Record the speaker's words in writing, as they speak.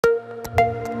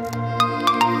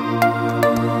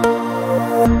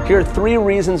Here are 3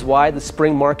 reasons why the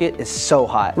spring market is so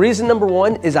hot. Reason number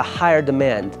 1 is a higher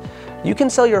demand. You can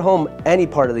sell your home any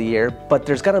part of the year, but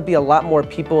there's gonna be a lot more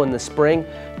people in the spring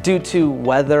due to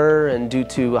weather and due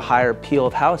to a higher appeal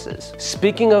of houses.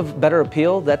 Speaking of better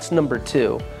appeal, that's number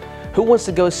 2. Who wants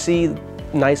to go see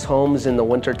nice homes in the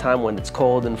winter time when it's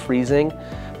cold and freezing?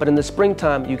 But in the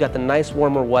springtime, you got the nice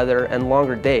warmer weather and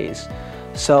longer days.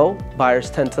 So buyers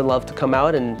tend to love to come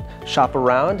out and shop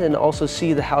around and also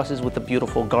see the houses with the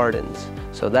beautiful gardens.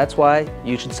 So that's why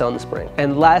you should sell in the spring.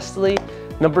 And lastly,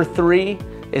 number 3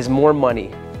 is more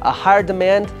money. A higher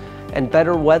demand and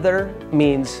better weather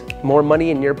means more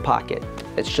money in your pocket.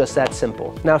 It's just that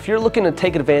simple. Now, if you're looking to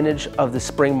take advantage of the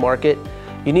spring market,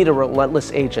 you need a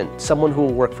relentless agent, someone who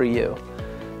will work for you.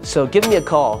 So give me a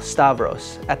call,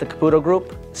 Stavros, at the Caputo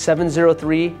Group,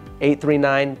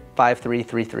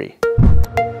 703-839-5333.